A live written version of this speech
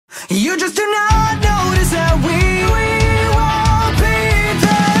You just do not notice that we won't beat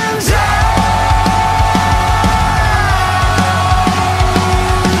them down.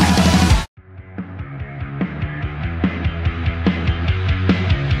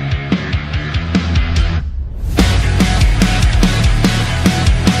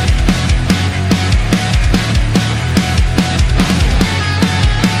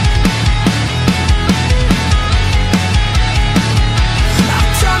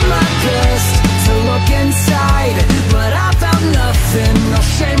 But I found nothing, no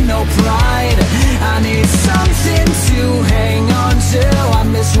shame, no pride. I need something to hang on to. I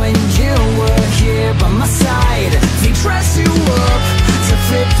miss when you were here by my side. They dress you up to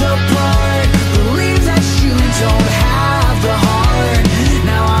fit the part. Believe that you don't have the heart.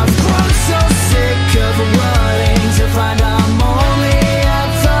 Now I've grown so sick of running to find I'm only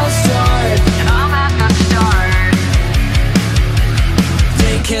at the start. I'm at the start.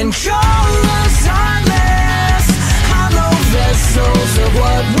 They can call us heartless, vessels of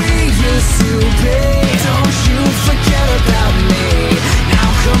what we used to be. Don't you forget about me. Now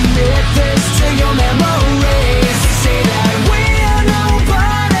commit this to your memories. Say that we're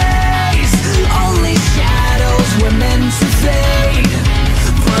nobodies, only shadows we're meant to fade.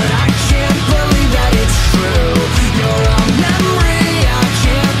 But I can't believe that it's true. You're a memory I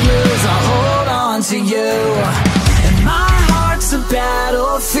can't lose. I'll hold on to you. And my heart's a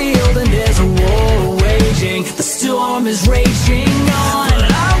battlefield, and there's a war waging. The storm is raging on,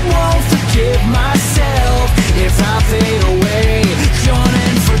 but I won't forgive myself if I fade away, gone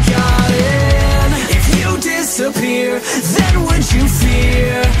and forgotten. If you disappear, then would you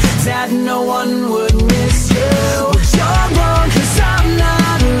fear that no one would